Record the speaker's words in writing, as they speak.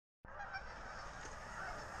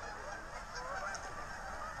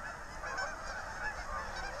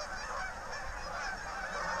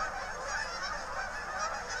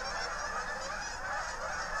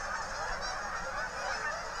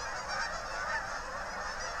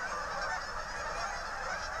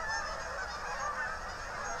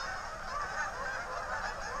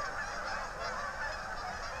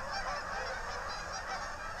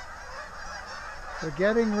They're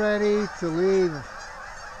getting ready to leave.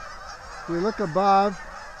 If we look above,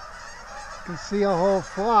 you can see a whole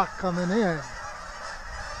flock coming in.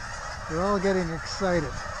 They're all getting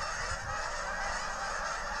excited.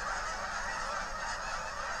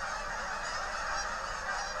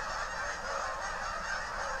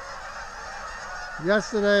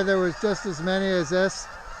 Yesterday there was just as many as this,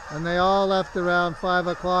 and they all left around 5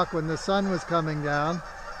 o'clock when the sun was coming down.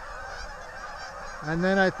 And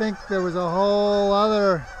then I think there was a whole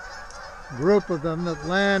other group of them that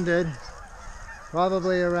landed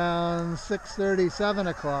probably around 6:30, 7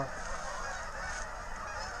 o'clock.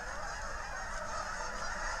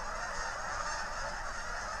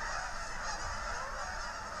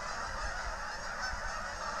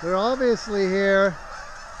 They're obviously here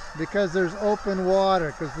because there's open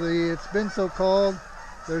water, because it's been so cold.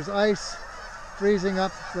 There's ice freezing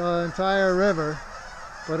up the entire river,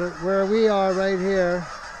 but where we are right here,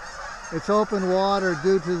 it's open water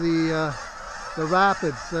due to the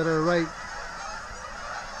rapids that are right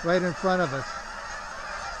in front of us.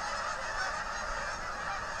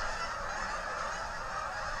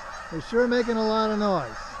 They're sure making a lot of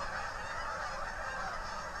noise.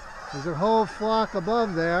 There's a whole flock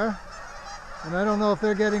above there, and I don't know if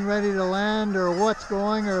they're getting ready to land or what's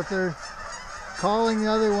going, or if they're calling the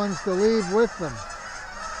other ones to leave with them.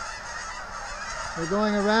 They're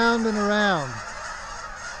going around and around.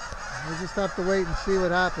 We just have to wait and see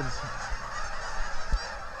what happens.